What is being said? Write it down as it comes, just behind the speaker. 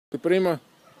The prima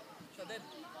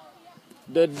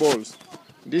dead balls.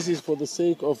 This is for the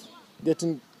sake of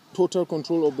getting total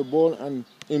control of the ball and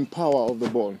in power of the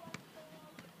ball.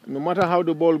 No matter how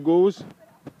the ball goes,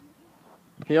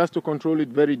 he has to control it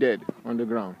very dead on the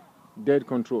ground. Dead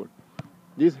control.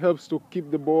 This helps to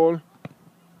keep the ball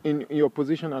in your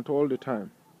position at all the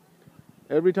time.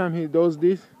 Every time he does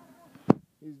this,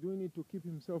 he's doing it to keep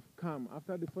himself calm.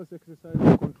 After the first exercise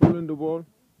of controlling the ball,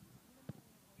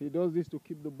 he does this to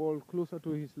keep the ball closer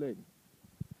to his leg.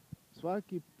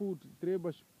 Svaki put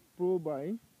trebaš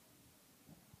probaj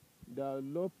da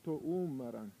lopto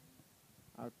umaran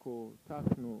ako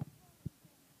taknu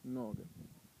noge.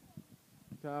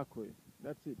 Tako je.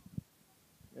 That's it.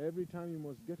 Every time you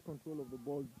must get control of the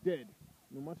ball dead,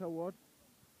 no matter what.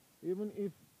 Even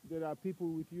if there are people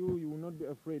with you, you will not be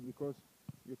afraid because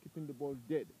you're keeping the ball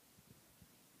dead.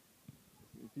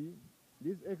 You see,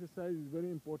 this exercise is very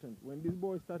important. When this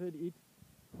boy started it,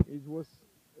 it was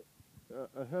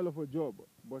a hell of a job.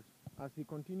 But as he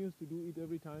continues to do it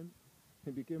every time,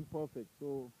 he became perfect.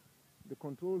 So the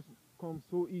controls come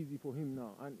so easy for him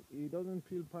now. And he doesn't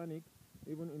feel panic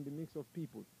even in the mix of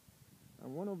people.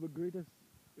 And one of the greatest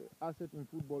assets in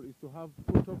football is to have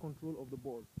total control of the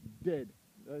ball. Dead.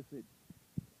 That's it.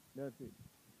 That's it.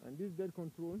 And this dead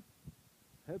control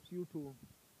helps you to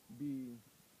be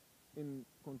in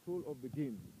control of the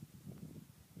game.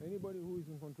 Anybody who is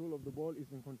in control of the ball is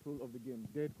in control of the game.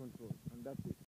 Dead control. And that's it.